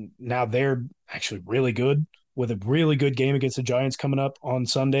 and now they're actually really good, with a really good game against the Giants coming up on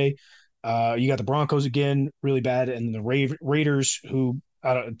Sunday. You got the Broncos again, really bad, and the Raiders, who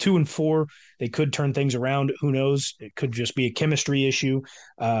 2-4, they could turn things around. Who knows? It could just be a chemistry issue,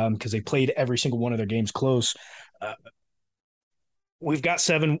 because they played every single one of their games close. We've got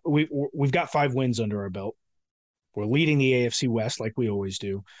 5 wins under our belt. We're leading the AFC West like we always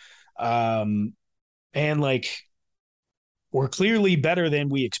do, and we're clearly better than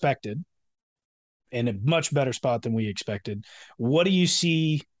we expected, in a much better spot than we expected. What do you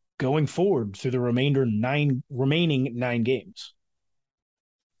see going forward through the remaining 9 games?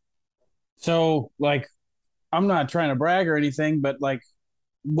 So, I'm not trying to brag or anything, but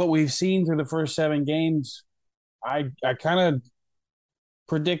what we've seen through the first 7 games, I kind of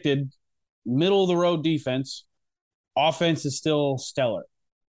predicted middle of the road defense. Offense is still stellar.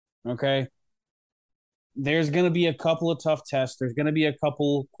 Okay. There's going to be a couple of tough tests. There's going to be a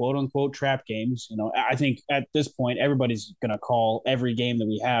couple quote unquote trap games. I think at this point, everybody's going to call every game that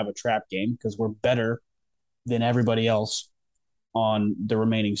we have a trap game, because we're better than everybody else on the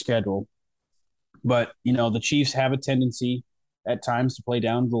remaining schedule. But, the Chiefs have a tendency at times to play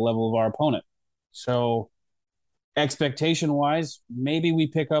down to the level of our opponent. So expectation-wise, maybe we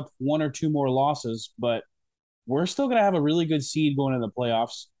pick up 1 or 2 more losses, but we're still going to have a really good seed going into the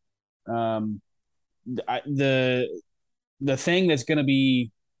playoffs. The thing that's going to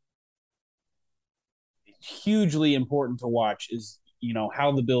be hugely important to watch is,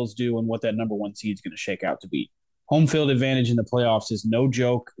 how the Bills do and what that number 1 seed is going to shake out to be. Home field advantage in the playoffs is no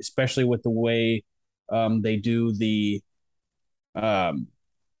joke, especially with the way they do the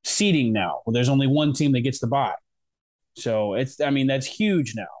seeding now. Well, there's only 1 team that gets the bye. So that's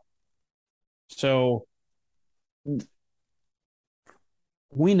huge now. So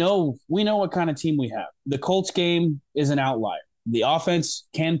we know what kind of team we have. The Colts game is an outlier. The offense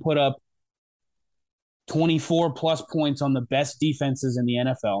can put up 24 plus points on the best defenses in the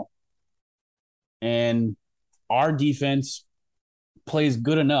NFL. And our defense plays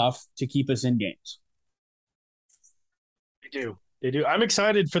good enough to keep us in games. They do. I'm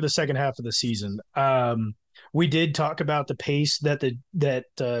excited for the second half of the season. We did talk about the pace that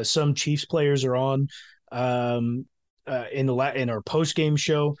some Chiefs players are on in our post game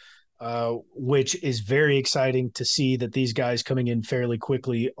show, which is very exciting to see that these guys coming in fairly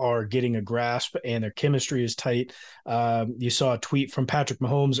quickly are getting a grasp and their chemistry is tight. You saw a tweet from Patrick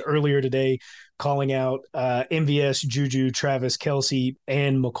Mahomes earlier today calling out MVS, Juju, Travis Kelce,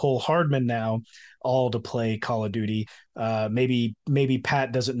 and McCole Hardman now all to play Call of Duty. Maybe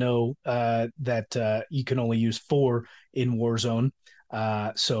Pat doesn't know that you can only use 4 in Warzone.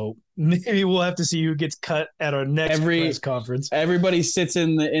 So maybe we'll have to see who gets cut at our next press conference. Everybody sits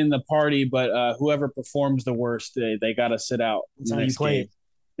in the party, but whoever performs the worst, they got to sit out. That's how you play it.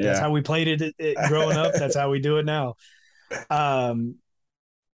 Yeah. That's how we played it growing up. That's how we do it now.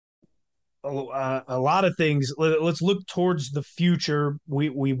 A lot of things. Let's look towards the future.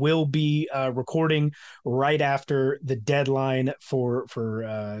 We will be recording right after the deadline for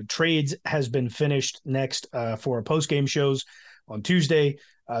trades has been finished next for our post game shows on Tuesday.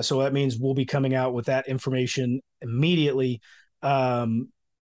 So that means we'll be coming out with that information immediately.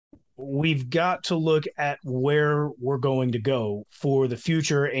 we've got to look at where we're going to go for the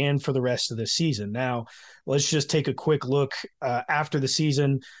future and for the rest of the season. Now, let's just take a quick look after the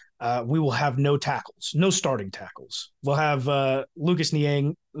season. We will have no tackles, no starting tackles. We'll have Lucas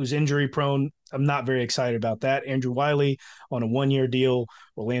Niang, who's injury prone. I'm not very excited about that. Andrew Wiley on a 1-year deal.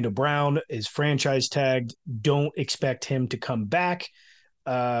 Orlando Brown is franchise tagged. Don't expect him to come back.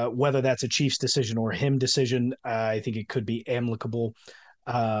 Whether that's a Chiefs decision or him decision, I think it could be amicable.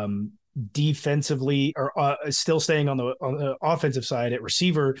 Defensively, or still staying on the offensive side at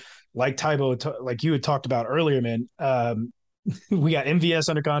receiver, like like you had talked about earlier, man. We got MVS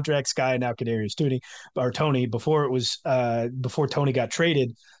under contract, Sky, and now Kadarius Toney. Before it was before Toney got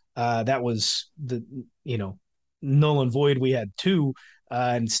traded, that was the null and void. We had two,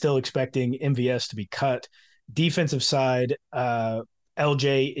 and still expecting MVS to be cut. Defensive side,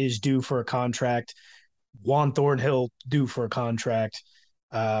 LJ is due for a contract. Juan Thornhill due for a contract.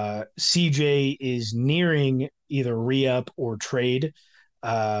 CJ is nearing either re-up or trade.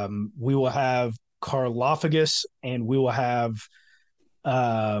 We will have Karlaftis, and we will have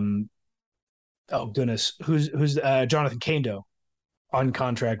oh goodness, who's Jonathan Kando on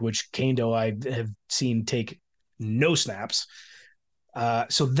contract, which Kando I have seen take no snaps.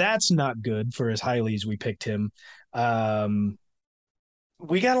 So that's not good for as highly as we picked him.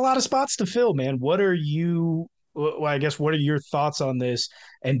 We got a lot of spots to fill, man. What are your thoughts on this?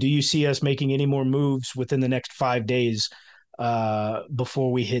 And do you see us making any more moves within the next 5 days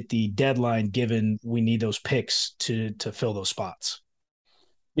before we hit the deadline, given we need those picks to fill those spots?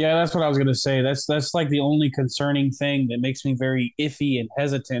 Yeah, that's what I was going to say. That's like the only concerning thing that makes me very iffy and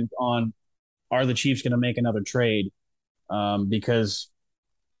hesitant on, are the Chiefs going to make another trade? Because,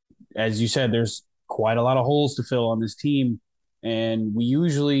 as you said, there's quite a lot of holes to fill on this team, and we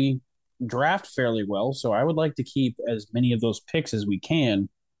usually draft fairly well. So I would like to keep as many of those picks as we can.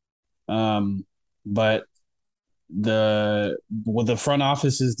 But the front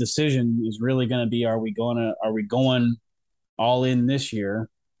office's decision is really going to be: are we going all in this year,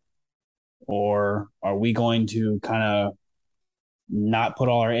 or are we going to kind of not put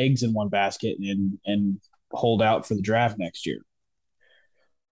all our eggs in one basket and hold out for the draft next year?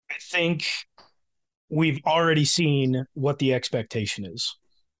 I think we've already seen what the expectation is.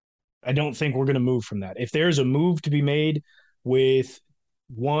 I don't think we're going to move from that. If there's a move to be made with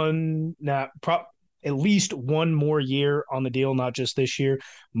at least one more year on the deal, not just this year,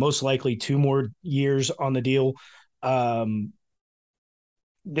 most likely 2 more years on the deal, then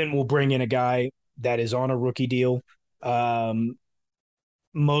we'll bring in a guy that is on a rookie deal,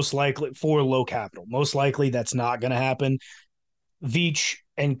 most likely for low capital. Most likely that's not going to happen. Veach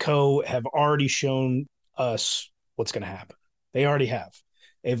and co have already shown us what's going to happen. They already have.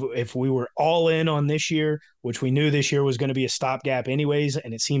 If we were all in on this year, which we knew this year was going to be a stopgap anyways,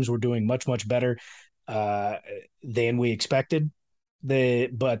 and it seems we're doing much, much better than we expected. We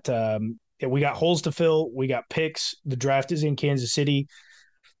got holes to fill. We got picks. The draft is in Kansas City.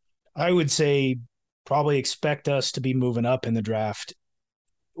 I would say probably expect us to be moving up in the draft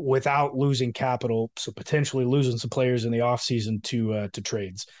without losing capital, so potentially losing some players in the offseason to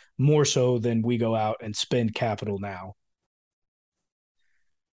trades, more so than we go out and spend capital now.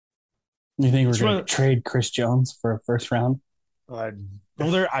 You think we're going to trade Chris Jones for a first round?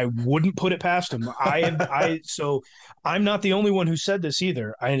 Brother, I wouldn't put it past him. So I'm not the only one who said this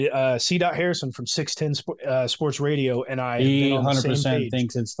either. C. Harrison from 610 Sports Radio, and he 100%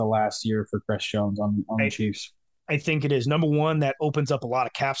 thinks it's the last year for Chris Jones on the Chiefs. I think it is. Number one, that opens up a lot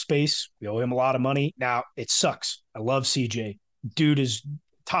of cap space. We owe him a lot of money. Now, it sucks. I love CJ. Dude is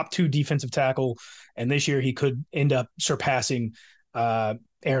top 2 defensive tackle, and this year he could end up surpassing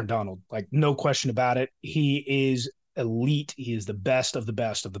Aaron Donald. Like, no question about it. He is elite. He is the best of the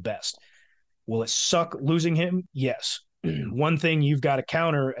best of the best. Will it suck losing him? Yes. One thing you've got to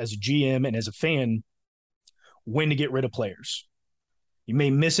counter as a GM and as a fan, when to get rid of players. You may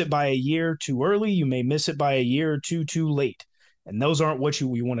miss it by a year too early. You may miss it by a year or two too late. And those aren't what you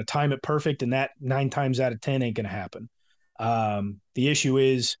want to time it perfect, and that 9 times out of 10 ain't going to happen. The issue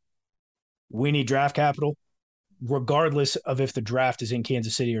is we need draft capital. Regardless of if the draft is in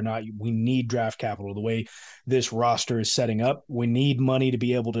Kansas City or not, we need draft capital. The way this roster is setting up, we need money to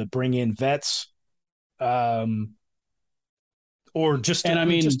be able to bring in vets, or just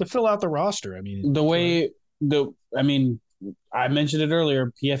to fill out the roster. I mentioned it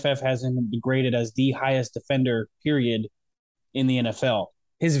earlier. PFF has him graded as the highest defender, period, in the NFL.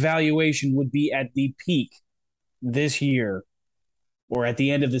 His valuation would be at the peak this year or at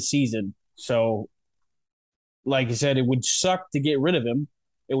the end of the season. So, like you said, it would suck to get rid of him.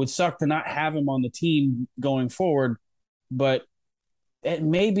 It would suck to not have him on the team going forward. But it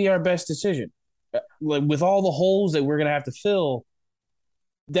may be our best decision. Like with all the holes that we're going to have to fill,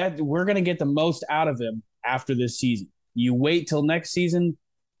 that we're going to get the most out of him after this season. You wait till next season,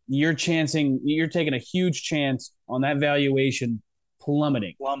 you're taking a huge chance on that valuation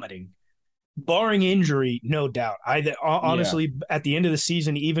plummeting. Barring injury, no doubt. Yeah. Honestly, at the end of the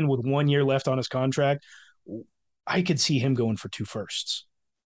season, even with 1 year left on his contract, I could see him going for 2 firsts.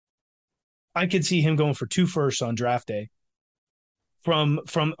 I could see him going for 2 firsts on draft day from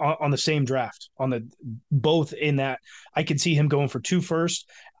on the same draft on the both in that. I could see him going for 2 firsts.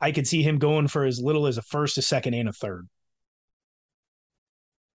 I could see him going for as little as a first, a second, and a third.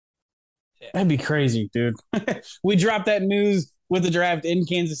 That'd be crazy, dude. We dropped that news with the draft in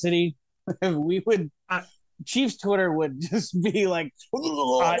Kansas City. We would Chiefs Twitter would just be like,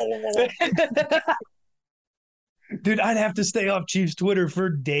 dude, I'd have to stay off Chiefs Twitter for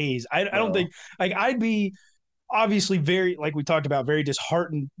days. I don't think like I'd be obviously very, like we talked about, very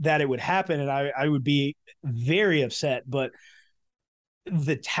disheartened that it would happen, and I would be very upset. But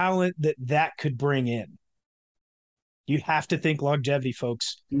the talent that could bring in, you have to think longevity,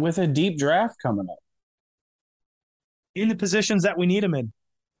 folks, with a deep draft coming up in the positions that we need them in.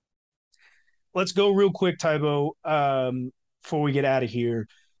 Let's go real quick, Tybo. Before we get out of here,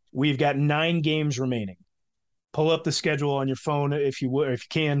 we've got 9 games remaining. Pull up the schedule on your phone if you would, if you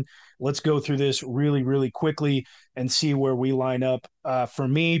can. Let's go through this really, really quickly and see where we line up. For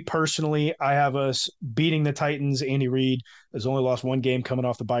me personally, I have us beating the Titans. Andy Reid has only lost 1 game coming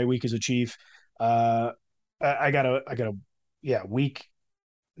off the bye week as a Chief. Week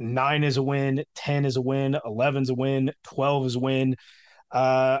 9 is a win, 10 is a win, 11 is a win, 12 is a win.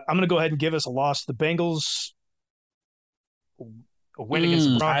 I'm going to go ahead and give us a loss to the Bengals. A win against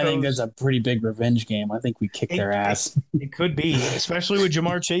the Broncos. I think that's a pretty big revenge game. I think we kick their ass. It could be, especially with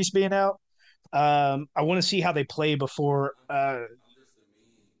Jamar Chase being out. I want to see how they play before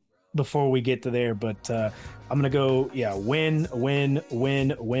we get to there. But I'm going to go, win.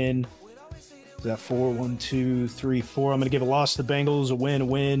 Is that 4? 1, 2, 3, 4. I'm going to give a loss to the Bengals, a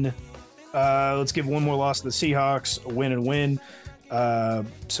win. Let's give one more loss to the Seahawks, a win and win.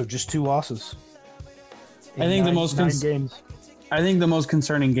 So just 2 losses. I think the most games. I think the most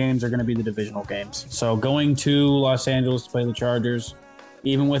concerning games are going to be the divisional games. So going to Los Angeles to play the Chargers,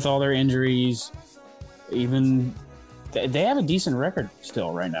 even with all their injuries, even they have a decent record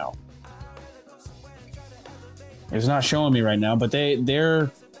still right now. It's not showing me right now, but they're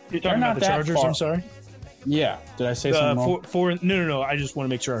You're talking about the Chargers. Far. I'm sorry. Yeah, did I say something wrong? No. I just want to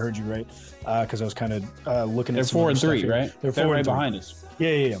make sure I heard you right, because I was kind of looking at. They're 4-3, right? They're right behind us.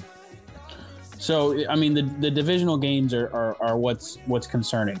 Yeah. So, I mean, the divisional games are what's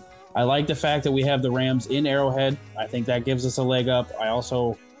concerning. I like the fact that we have the Rams in Arrowhead. I think that gives us a leg up. I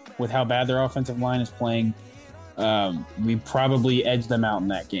also, with how bad their offensive line is playing, we probably edge them out in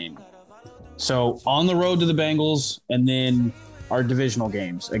that game. So, on the road to the Bengals, and then our divisional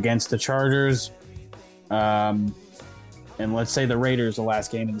games against the Chargers, and let's say the Raiders, the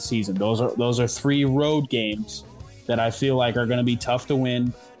last game of the season. Those are 3 road games that I feel like are going to be tough to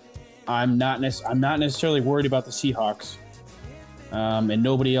win. I'm not necessarily worried about the Seahawks, and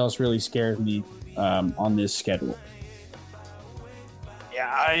nobody else really scares me on this schedule.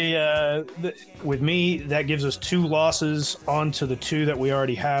 Yeah, with me, that gives us 2 losses onto the 2 that we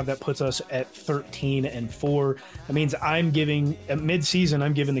already have. That puts us at 13-4. That means at mid-season,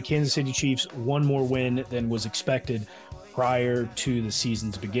 I'm giving the Kansas City Chiefs 1 more win than was expected prior to the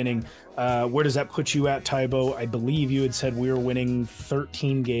season's beginning. Where does that put you at, Tybo? I believe you had said we were winning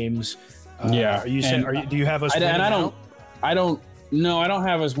 13 games. Yeah. Are you saying? Do you have us? I don't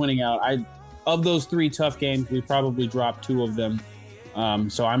have us winning out. Of those 3 tough games, we probably dropped 2 of them.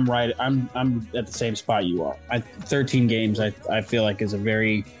 So I'm right. I'm at the same spot you are. 13 games, I feel like is a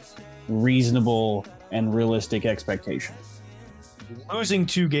very reasonable and realistic expectation. Losing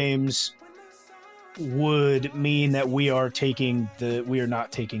 2 games would mean that we are not taking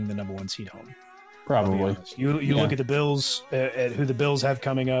the number 1 seed home. Probably. You look at the Bills, at who the Bills have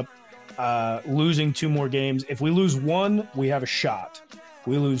coming up. Losing 2 more games. If we lose 1, we have a shot.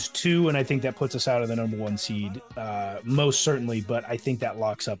 We lose 2, and I think that puts us out of the number 1 seed, most certainly. But I think that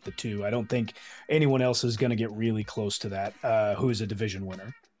locks up the 2. I don't think anyone else is going to get really close to that. Who is a division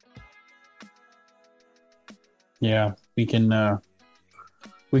winner? Yeah, we can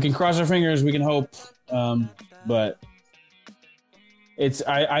cross our fingers. We can hope, but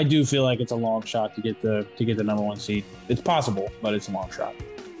I do feel like it's a long shot to get the number 1 seed. It's possible, but it's a long shot.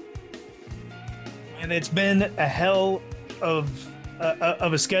 And it's been a hell of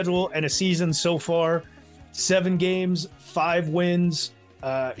a schedule and a season so far. 7 games, 5 wins.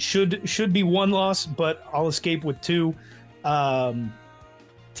 Should be 1 loss, but I'll escape with 2.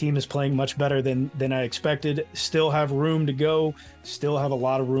 Team is playing much better than I expected. Still have room to go. Still have a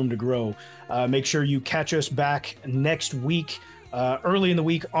lot of room to grow. Make sure you catch us back next week, early in the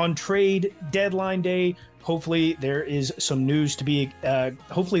week on trade deadline day. Hopefully there is some news to be.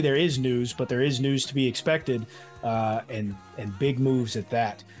 Hopefully there is news, but there is news to be expected, and big moves at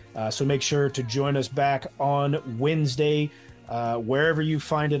that. So make sure to join us back on Wednesday, wherever you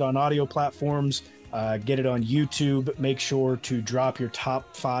find it on audio platforms. Get it on YouTube. Make sure to drop your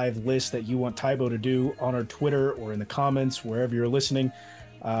top 5 list that you want Tybo to do on our Twitter or in the comments, wherever you're listening.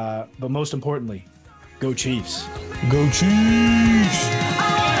 But most importantly, go Chiefs. Go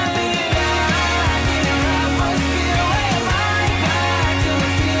Chiefs!